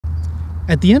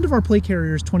At the end of our Plate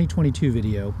Carriers 2022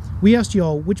 video, we asked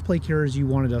y'all which plate carriers you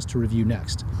wanted us to review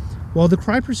next. While the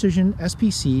Qore Precision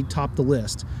SPC topped the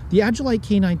list, the AGILITE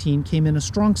K19 came in a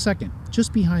strong second,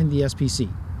 just behind the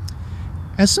SPC.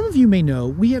 As some of you may know,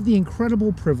 we have the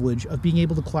incredible privilege of being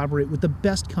able to collaborate with the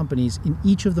best companies in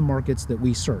each of the markets that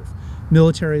we serve: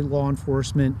 military, law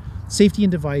enforcement, safety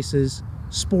and devices,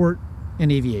 sport,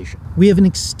 and aviation. We have an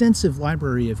extensive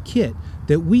library of kit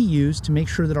that we use to make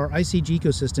sure that our IceAge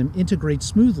ecosystem integrates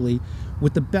smoothly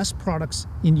with the best products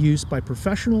in use by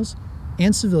professionals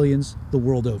and civilians the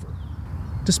world over.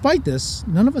 Despite this,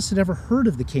 none of us had ever heard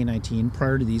of the K19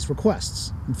 prior to these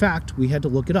requests. In fact, we had to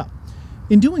look it up.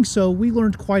 In doing so, we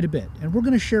learned quite a bit, and we're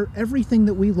going to share everything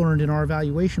that we learned in our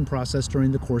evaluation process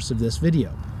during the course of this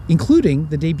video, including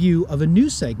the debut of a new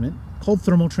segment called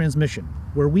Thermal Transmission,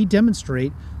 where we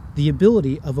demonstrate the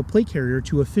ability of a plate carrier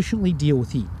to efficiently deal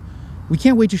with heat. We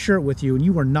can't wait to share it with you, and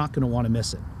you are not going to want to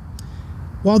miss it.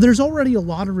 While there's already a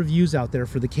lot of reviews out there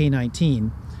for the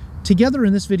K19, together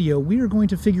in this video, we are going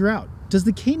to figure out, does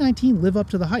the K19 live up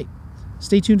to the hype?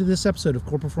 Stay tuned to this episode of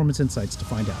Qore Performance Insights to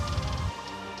find out.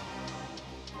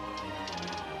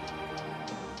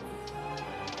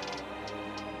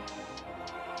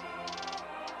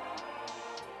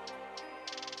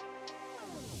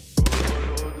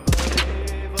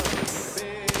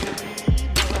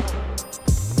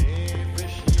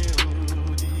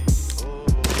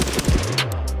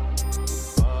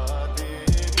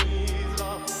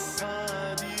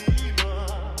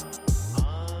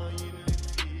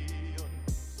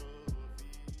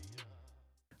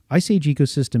 IceAge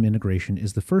ecosystem integration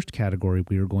is the first category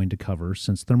we are going to cover,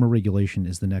 since thermoregulation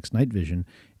is the next night vision,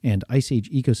 and IceAge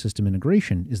ecosystem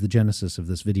integration is the genesis of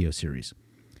this video series.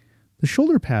 The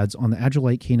shoulder pads on the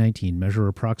AGILITE K19 measure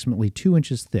approximately 2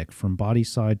 inches thick from body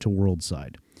side to world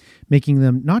side, making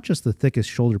them not just the thickest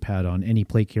shoulder pad on any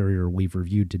plate carrier we've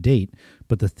reviewed to date,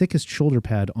 but the thickest shoulder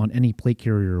pad on any plate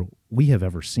carrier we have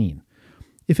ever seen.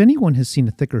 If anyone has seen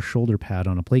a thicker shoulder pad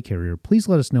on a plate carrier, please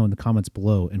let us know in the comments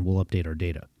below and we'll update our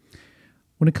data.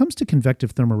 When it comes to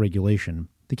convective thermoregulation,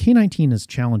 the K19 is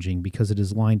challenging because it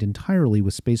is lined entirely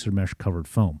with spacer mesh covered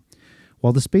foam.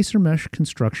 While the spacer mesh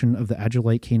construction of the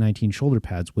AGILITE K19 shoulder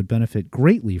pads would benefit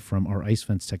greatly from our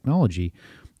IceVents technology,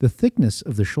 the thickness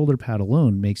of the shoulder pad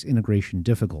alone makes integration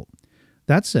difficult.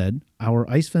 That said, our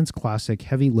IceVents Classic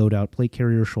heavy loadout plate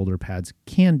carrier shoulder pads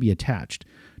can be attached.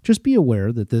 Just be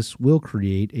aware that this will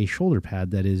create a shoulder pad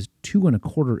that is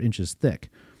 2¼ inches thick,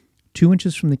 2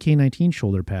 inches from the K19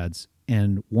 shoulder pads,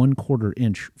 and 1/4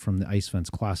 inch from the IceVents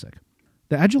Classic.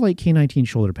 The AGILITE K19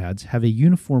 shoulder pads have a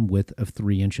uniform width of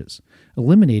 3 inches,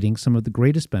 eliminating some of the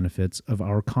greatest benefits of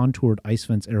our contoured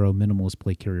IceVents Aero minimalist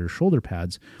plate carrier shoulder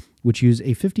pads, which use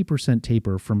a 50%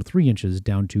 taper from 3 inches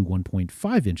down to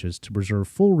 1.5 inches to preserve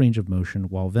full range of motion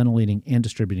while ventilating and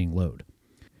distributing load.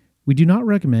 We do not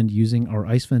recommend using our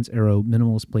IceVents Aero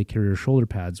minimalist plate carrier shoulder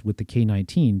pads with the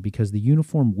K19 because the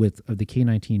uniform width of the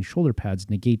K19 shoulder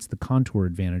pads negates the contour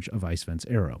advantage of IceVents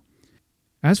Aero.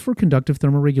 As for conductive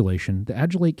thermoregulation, the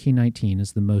AGILITE K19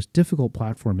 is the most difficult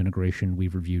platform integration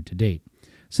we've reviewed to date.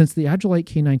 Since the AGILITE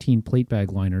K19 plate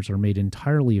bag liners are made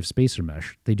entirely of spacer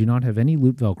mesh, they do not have any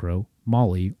loop Velcro,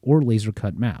 MOLLE, or laser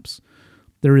cut maps.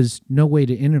 There is no way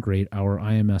to integrate our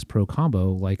IMS Pro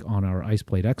combo like on our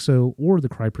IcePlate EXO or the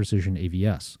Qore Precision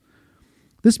AVS.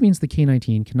 This means the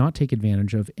K19 cannot take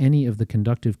advantage of any of the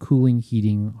conductive cooling,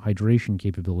 heating, hydration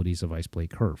capabilities of IcePlate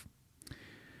Curve.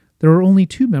 There are only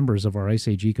 2 members of our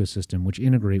IceAge ecosystem which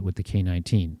integrate with the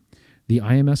K19, the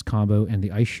IMS Combo and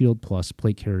the IceShield Plus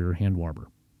plate carrier hand warmer.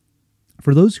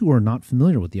 For those who are not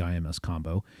familiar with the IMS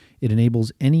Combo, it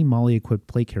enables any MOLLE-equipped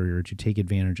plate carrier to take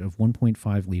advantage of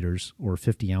 1.5 liters or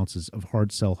 50 ounces of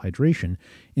hard cell hydration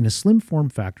in a slim form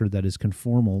factor that is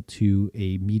conformal to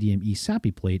a medium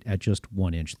ESAPI plate at just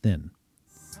 1 inch thin.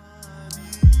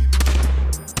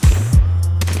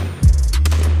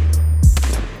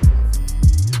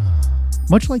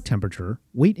 Much like temperature,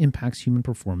 weight impacts human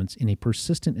performance in a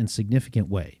persistent and significant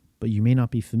way. But you may not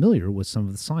be familiar with some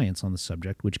of the science on the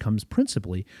subject, which comes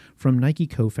principally from Nike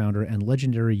co-founder and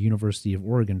legendary University of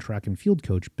Oregon track and field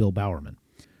coach Bill Bowerman.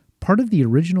 Part of the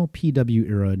original PW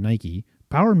era Nike,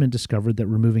 Bowerman discovered that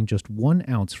removing just 1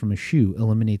 ounce from a shoe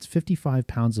eliminates 55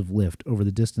 pounds of lift over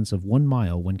the distance of 1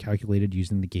 mile when calculated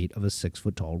using the gait of a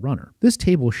 6-foot-tall runner. This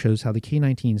table shows how the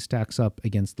K19 stacks up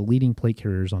against the leading plate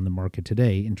carriers on the market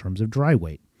today in terms of dry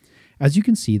weight. As you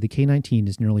can see, the K19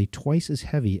 is nearly twice as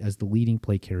heavy as the leading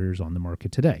plate carriers on the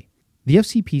market today. The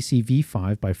FCPC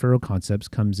V5 by Ferro Concepts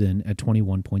comes in at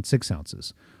 21.6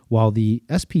 ounces, while the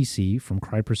SPC from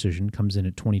Qore Precision comes in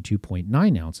at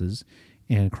 22.9 ounces,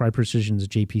 and Cryoprecision's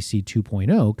JPC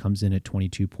 2.0 comes in at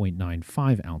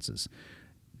 22.95 ounces.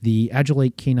 The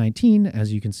AGILITE K19,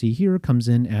 as you can see here, comes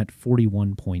in at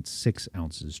 41.6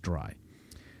 ounces dry.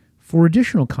 For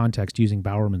additional context using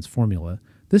Bowerman's formula,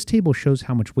 this table shows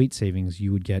how much weight savings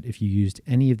you would get if you used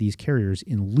any of these carriers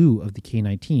in lieu of the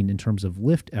K19 in terms of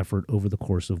lift effort over the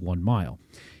course of 1 mile.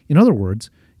 In other words,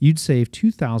 you'd save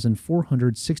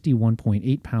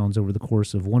 2,461.8 pounds over the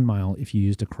course of 1 mile if you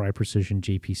used a Cryoprecision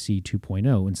JPC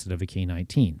 2.0 instead of a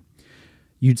K19.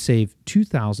 You'd save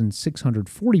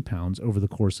 2,640 pounds over the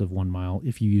course of 1 mile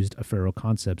if you used a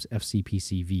Ferroconcepts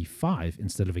FCPC V5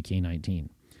 instead of a K19.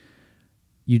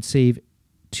 You'd save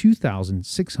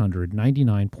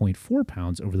 2,699.4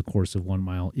 pounds over the course of 1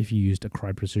 mile if you used a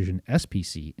Cryoprecision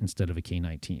SPC instead of a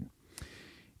K19.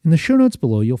 In the show notes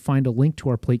below, you'll find a link to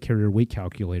our plate carrier weight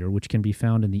calculator, which can be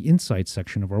found in the Insights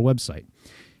section of our website.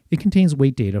 It contains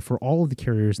weight data for all of the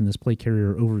carriers in this plate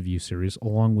carrier overview series,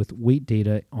 along with weight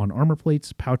data on armor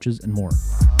plates, pouches, and more.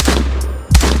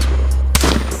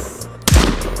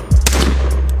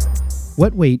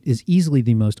 Wet weight is easily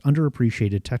the most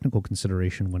underappreciated technical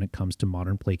consideration when it comes to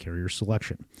modern plate carrier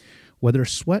selection. Whether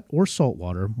sweat or salt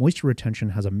water, moisture retention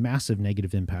has a massive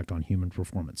negative impact on human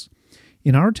performance.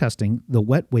 In our testing, the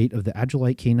wet weight of the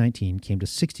AGILITE K19 came to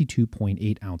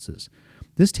 62.8 ounces.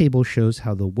 This table shows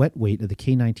how the wet weight of the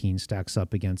K19 stacks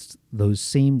up against those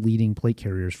same leading plate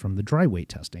carriers from the dry weight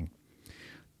testing.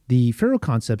 The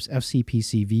Ferroconcepts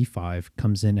FCPC V5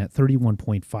 comes in at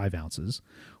 31.5 ounces,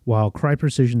 while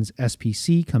Cryoprecision's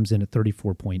SPC comes in at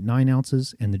 34.9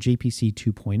 ounces and the JPC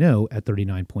 2.0 at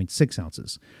 39.6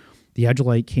 ounces. The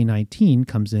AGILITE K19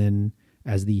 comes in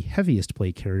as the heaviest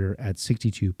plate carrier at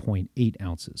 62.8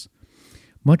 ounces.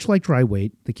 Much like dry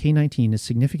weight, the K19 is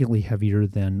significantly heavier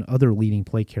than other leading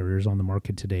plate carriers on the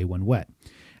market today when wet.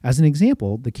 As an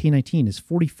example, the K19 is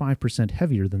 45%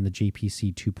 heavier than the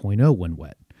JPC 2.0 when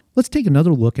wet. Let's take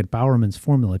another look at Bowerman's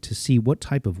formula to see what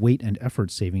type of weight and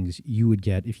effort savings you would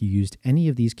get if you used any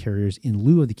of these carriers in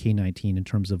lieu of the K19 in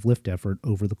terms of lift effort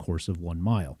over the course of 1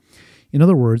 mile. In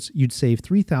other words, you'd save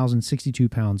 3,062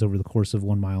 pounds over the course of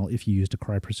 1 mile if you used a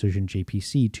Cryoprecision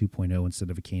JPC 2.0 instead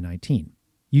of a K19.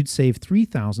 You'd save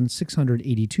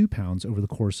 3,682 pounds over the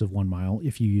course of 1 mile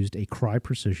if you used a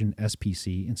Cryoprecision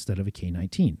SPC instead of a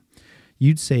K19.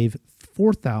 You'd save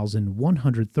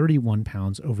 4,131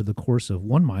 pounds over the course of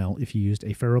 1 mile if you used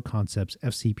a Ferroconcepts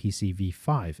FCPC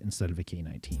V5 instead of a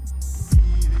K19.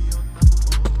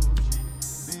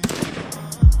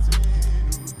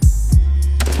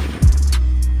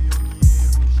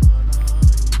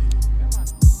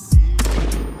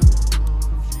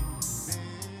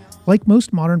 Like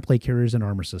most modern plate carriers and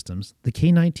armor systems, the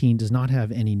K19 does not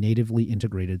have any natively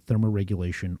integrated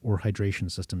thermoregulation or hydration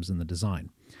systems in the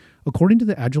design. According to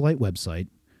the AGILITE website,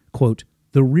 quote,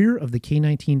 "The rear of the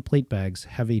K19 plate bags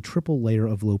have a triple layer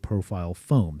of low-profile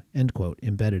foam," end quote,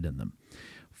 embedded in them.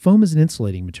 Foam is an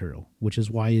insulating material, which is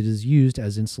why it is used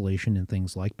as insulation in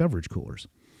things like beverage coolers.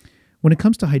 When it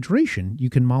comes to hydration, you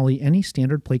can molly any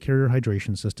standard plate carrier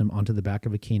hydration system onto the back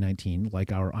of a K19,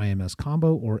 like our IMS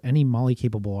combo or any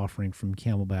molly-capable offering from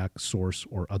Camelback, Source,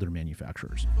 or other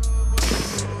manufacturers.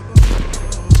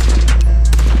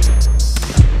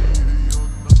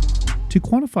 To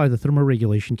quantify the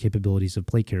thermoregulation capabilities of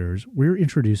plate carriers, we're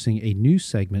introducing a new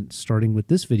segment starting with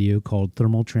this video called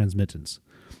Thermal Transmittance.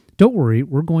 Don't worry,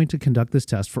 we're going to conduct this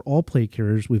test for all plate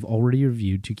carriers we've already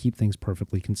reviewed to keep things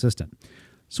perfectly consistent.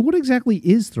 So what exactly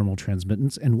is thermal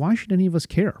transmittance, and why should any of us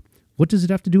care? What does it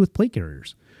have to do with plate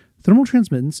carriers? Thermal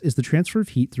transmittance is the transfer of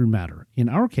heat through matter. In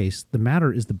our case, the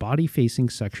matter is the body-facing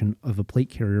section of a plate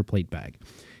carrier plate bag.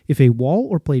 If a wall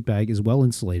or plate bag is well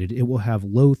insulated, it will have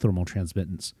low thermal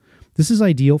transmittance. This is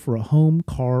ideal for a home,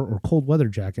 car, or cold weather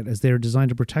jacket as they are designed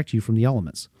to protect you from the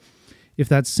elements. If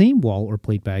that same wall or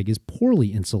plate bag is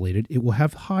poorly insulated, it will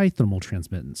have high thermal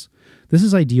transmittance. This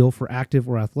is ideal for active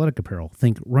or athletic apparel.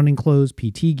 Think running clothes,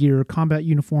 PT gear, combat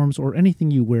uniforms, or anything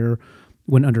you wear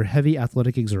when under heavy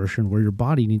athletic exertion where your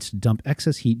body needs to dump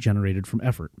excess heat generated from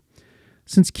effort.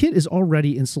 Since kit is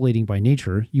already insulating by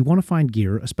nature, you want to find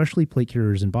gear, especially plate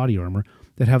carriers and body armor,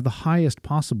 that have the highest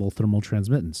possible thermal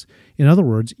transmittance. In other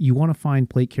words, you want to find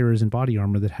plate carriers and body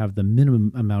armor that have the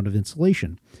minimum amount of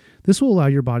insulation. This will allow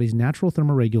your body's natural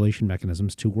thermoregulation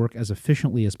mechanisms to work as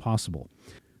efficiently as possible.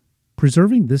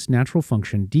 Preserving this natural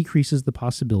function decreases the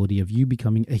possibility of you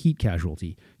becoming a heat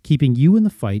casualty, keeping you in the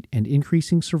fight and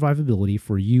increasing survivability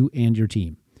for you and your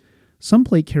team. Some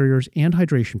plate carriers and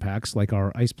hydration packs, like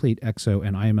our IcePlate EXO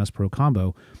and IMS Pro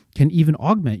combo, can even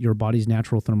augment your body's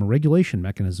natural thermoregulation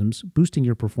mechanisms, boosting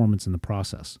your performance in the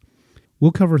process.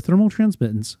 We'll cover thermal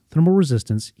transmittance, thermal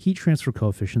resistance, heat transfer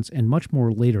coefficients, and much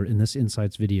more later in this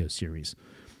Insights video series.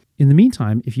 In the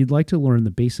meantime, if you'd like to learn the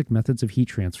basic methods of heat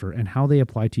transfer and how they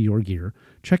apply to your gear,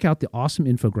 check out the awesome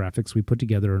infographics we put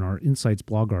together in our Insights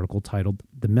blog article titled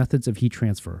The Methods of Heat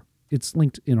Transfer. It's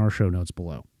linked in our show notes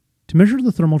below. To measure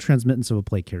the thermal transmittance of a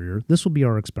plate carrier, this will be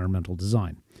our experimental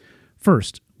design.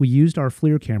 First, we used our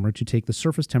FLIR camera to take the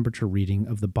surface temperature reading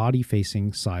of the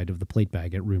body-facing side of the plate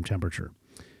bag at room temperature.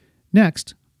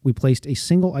 Next, we placed a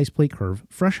single ice plate curve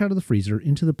fresh out of the freezer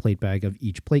into the plate bag of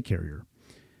each plate carrier.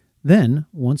 Then,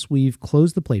 once we've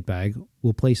closed the plate bag,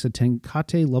 we'll place a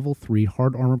Tenkate Level 3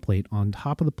 hard armor plate on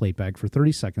top of the plate bag for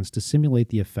 30 seconds to simulate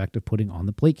the effect of putting on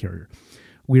the plate carrier.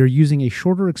 We are using a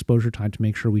shorter exposure time to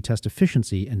make sure we test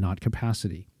efficiency and not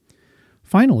capacity.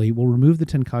 Finally, we'll remove the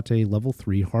Tenkate Level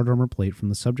 3 hard armor plate from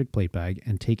the subject plate bag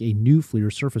and take a new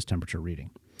FLIR surface temperature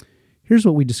reading. Here's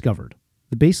what we discovered.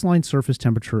 The baseline surface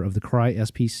temperature of the Qore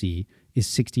SPC is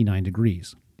 69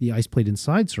 degrees. The ice plate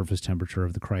inside surface temperature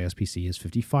of the Qore SPC is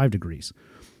 55 degrees.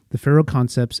 The Ferro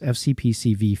Concepts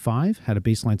FCPC V5 had a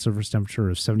baseline surface temperature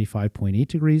of 75.8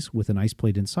 degrees with an ice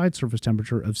plate inside surface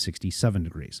temperature of 67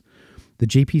 degrees. The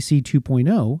JPC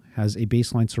 2.0 has a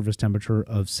baseline surface temperature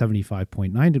of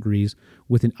 75.9 degrees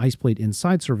with an ice plate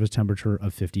inside surface temperature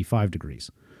of 55 degrees.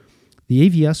 The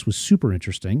AVS was super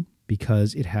interesting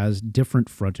because it has different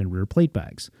front and rear plate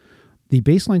bags. The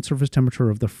baseline surface temperature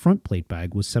of the front plate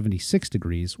bag was 76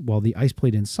 degrees, while the ice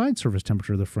plate inside surface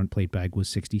temperature of the front plate bag was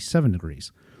 67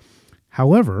 degrees.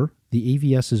 However, the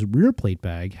AVS's rear plate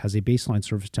bag has a baseline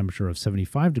surface temperature of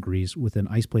 75 degrees with an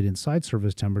ice plate inside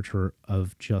surface temperature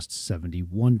of just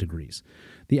 71 degrees.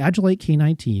 The AGILITE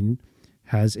K19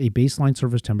 has a baseline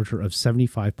surface temperature of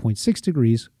 75.6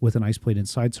 degrees with an ice plate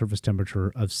inside surface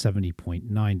temperature of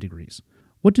 70.9 degrees.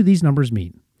 What do these numbers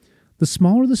mean? The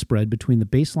smaller the spread between the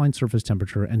baseline surface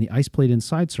temperature and the ice plate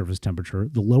inside surface temperature,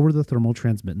 the lower the thermal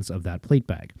transmittance of that plate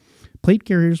bag. Plate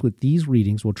carriers with these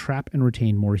readings will trap and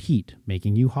retain more heat,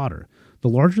 making you hotter. The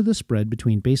larger the spread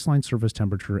between baseline surface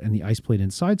temperature and the ice plate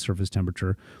inside surface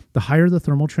temperature, the higher the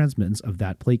thermal transmittance of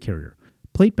that plate carrier.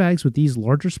 Plate bags with these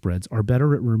larger spreads are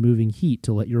better at removing heat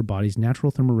to let your body's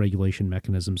natural thermoregulation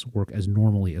mechanisms work as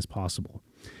normally as possible.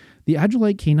 The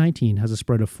AGILITE K19 has a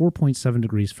spread of 4.7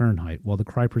 degrees Fahrenheit, while the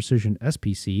Qore Precision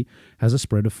SPC has a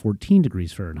spread of 14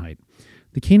 degrees Fahrenheit.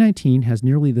 The K19 has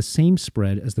nearly the same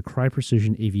spread as the Qore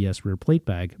Precision AVS rear plate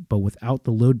bag, but without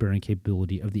the load-bearing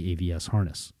capability of the AVS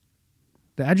harness.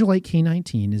 The AGILITE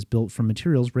K19 is built from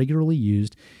materials regularly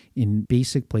used in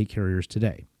basic plate carriers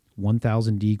today: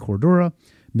 1000D Cordura,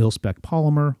 mil-spec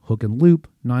polymer, hook and loop,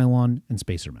 nylon, and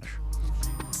spacer mesh.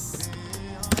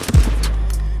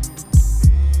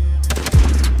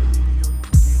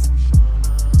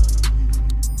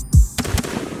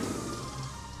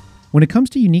 When it comes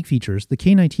to unique features, the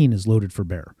K19 is loaded for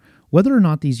bear. Whether or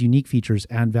not these unique features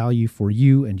add value for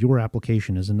you and your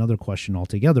application is another question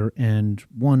altogether, and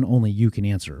one only you can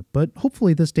answer, but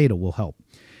hopefully this data will help.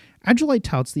 AGILITE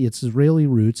touts its Israeli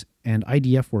roots and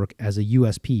IDF work as a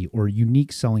USP, or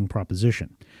unique selling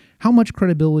proposition. How much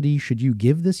credibility should you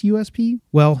give this USP?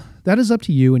 Well, that is up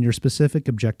to you and your specific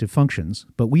objective functions,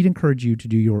 but we'd encourage you to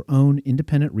do your own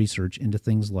independent research into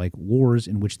things like wars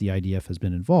in which the IDF has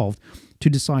been involved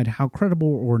to decide how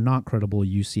credible or not credible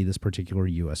you see this particular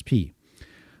USP.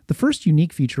 The first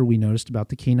unique feature we noticed about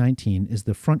the K19 is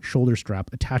the front shoulder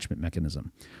strap attachment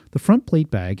mechanism. The front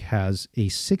plate bag has a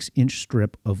 6-inch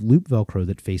strip of loop Velcro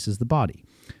that faces the body.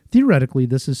 Theoretically,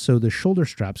 this is so the shoulder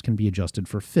straps can be adjusted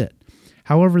for fit.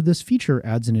 However, this feature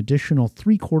adds an additional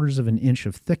 3/4 of an inch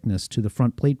of thickness to the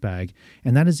front plate bag,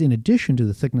 and that is in addition to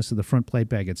the thickness of the front plate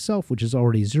bag itself, which is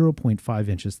already 0.5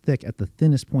 inches thick at the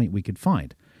thinnest point we could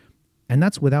find. And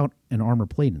that's without an armor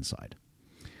plate inside.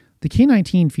 The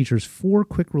K19 features 4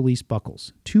 quick-release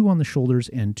buckles, 2 on the shoulders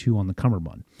and 2 on the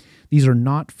cummerbund. These are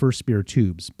not first spear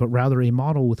tubes, but rather a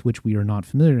model with which we are not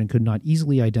familiar and could not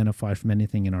easily identify from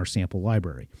anything in our sample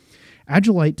library.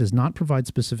 AGILITE does not provide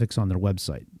specifics on their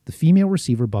website. The female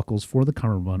receiver buckles for the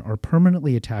cummerbund are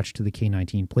permanently attached to the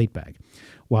K19 plate bag,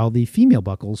 while the female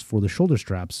buckles for the shoulder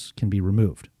straps can be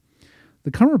removed.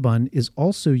 The cummerbund is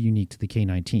also unique to the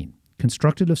K19.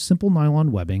 Constructed of simple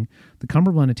nylon webbing, the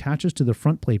cummerbund attaches to the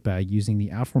front plate bag using the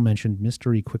aforementioned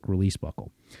mystery quick-release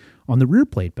buckle. On the rear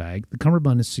plate bag, the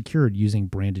cummerbund is secured using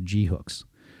branded G-hooks.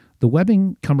 The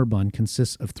webbing cummerbund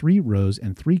consists of 3 rows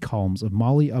and 3 columns of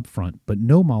molle up front, but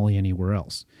no molle anywhere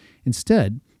else.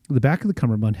 Instead, the back of the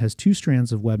cummerbund has 2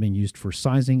 strands of webbing used for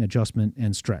sizing, adjustment,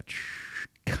 and stretch.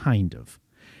 Kind of.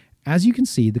 As you can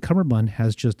see, the cummerbund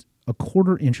has just a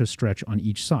 1/4 inch of stretch on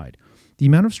each side. The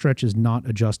amount of stretch is not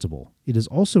adjustable. It is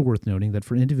also worth noting that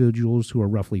for individuals who are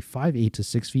roughly 5'8" to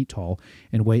 6 feet tall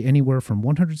and weigh anywhere from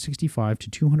 165 to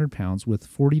 200 pounds with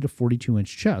 40 to 42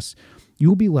 inch chests, you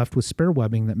will be left with spare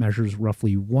webbing that measures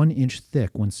roughly 1 inch thick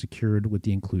when secured with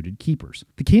the included keepers.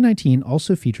 The K19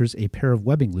 also features a pair of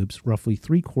webbing loops roughly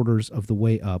 3/4 of the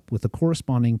way up with a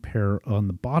corresponding pair on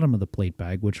the bottom of the plate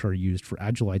bag, which are used for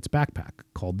AGILITE's backpack,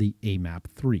 called the AMAP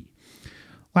 3.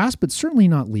 Last but certainly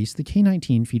not least, the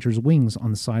K19 features wings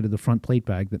on the side of the front plate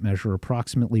bag that measure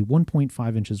approximately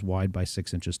 1.5 inches wide by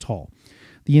 6 inches tall.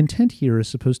 The intent here is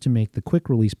supposed to make the quick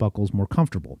release buckles more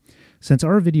comfortable. Since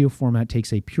our video format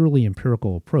takes a purely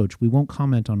empirical approach, we won't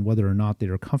comment on whether or not they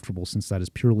are comfortable since that is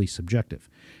purely subjective.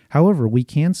 However, we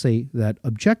can say that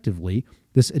objectively,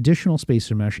 this additional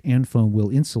spacer mesh and foam will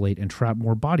insulate and trap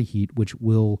more body heat, which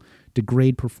will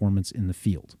degrade performance in the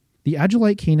field. The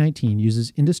AGILITE K19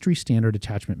 uses industry-standard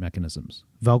attachment mechanisms: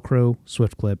 Velcro,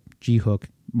 Swift Clip, G-Hook,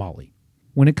 Molly.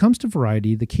 When it comes to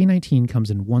variety, the K19 comes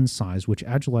in one size, which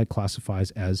AGILITE classifies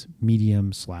as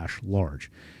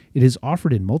medium/large. It is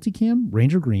offered in Multicam,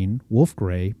 Ranger Green, Wolf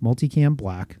Gray, Multicam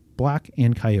Black, Black,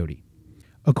 and Coyote.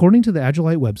 According to the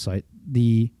AGILITE website,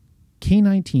 the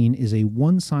K19 is a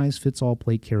one-size-fits-all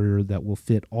plate carrier that will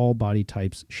fit all body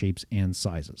types, shapes, and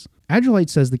sizes. AGILITE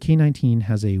says the K19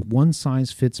 has a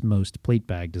one-size-fits-most plate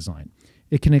bag design.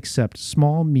 It can accept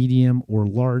small, medium, or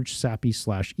large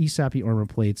SAPI/eSAPI armor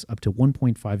plates up to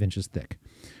 1.5 inches thick.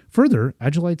 Further,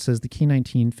 AGILITE says the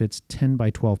K19 fits 10 by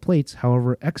 12 plates,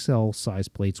 however, XL size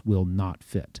plates will not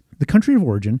fit. The country of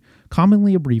origin,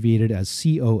 commonly abbreviated as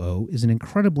COO, is an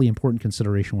incredibly important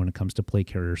consideration when it comes to plate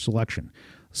carrier selection.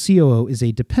 COO is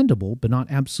a dependable but not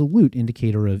absolute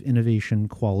indicator of innovation,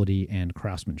 quality, and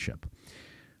craftsmanship.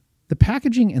 The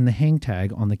packaging and the hang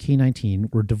tag on the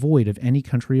K19 were devoid of any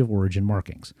country of origin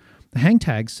markings. The hang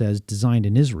tag says designed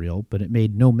in Israel, but it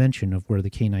made no mention of where the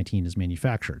K19 is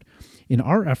manufactured. In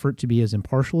our effort to be as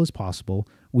impartial as possible,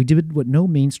 we did what no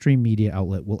mainstream media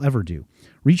outlet will ever do: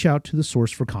 reach out to the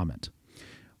source for comment.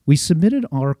 We submitted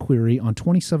our query on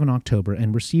 27 October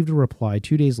and received a reply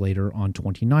 2 days later on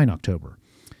 29 October.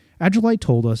 AGILITE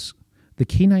told us the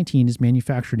K19 is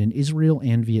manufactured in Israel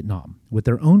and Vietnam, with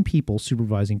their own people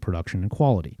supervising production and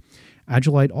quality.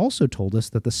 AGILITE also told us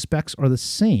that the specs are the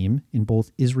same in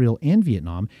both Israel and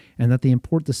Vietnam, and that they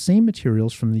import the same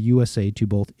materials from the USA to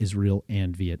both Israel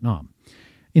and Vietnam.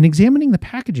 In examining the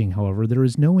packaging, however, there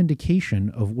is no indication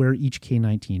of where each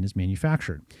K19 is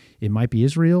manufactured. It might be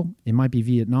Israel, it might be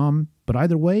Vietnam, but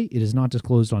either way, it is not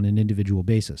disclosed on an individual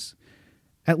basis,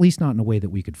 at least not in a way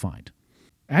that we could find.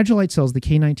 AGILITE sells the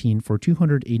K19 for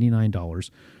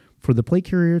 $289 for the plate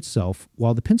carrier itself,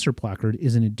 while the pincer placard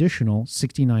is an additional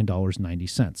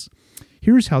 $69.90.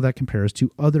 Here's how that compares to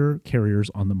other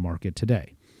carriers on the market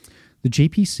today. The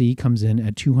JPC comes in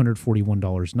at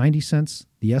 $241.90,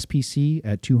 the SPC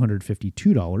at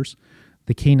 $252,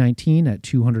 the K19 at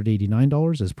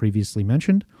 $289, as previously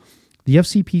mentioned, the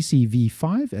FCPC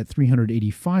V5 at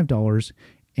 $385,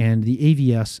 and the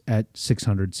AVS at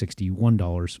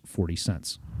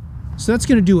 $661.40. So that's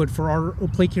going to do it for our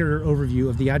plate carrier overview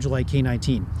of the AGILITE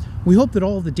K19. We hope that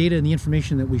all of the data and the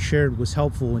information that we shared was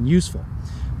helpful and useful.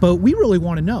 But we really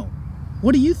want to know,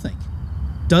 what do you think?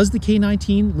 Does the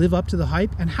K19 live up to the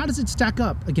hype, and how does it stack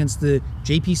up against the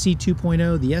JPC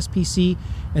 2.0, the SPC,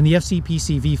 and the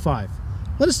FCPC V5?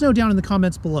 Let us know down in the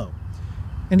comments below.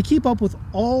 And to keep up with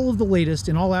all of the latest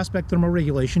in all aspect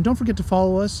thermoregulation, don't forget to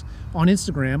follow us on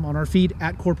Instagram on our feed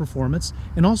at Qore Performance,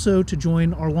 and also to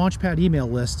join our Launchpad email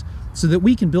list so that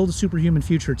we can build a superhuman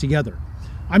future together.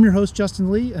 I'm your host,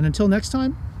 Justin Lee, and until next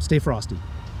time, stay frosty.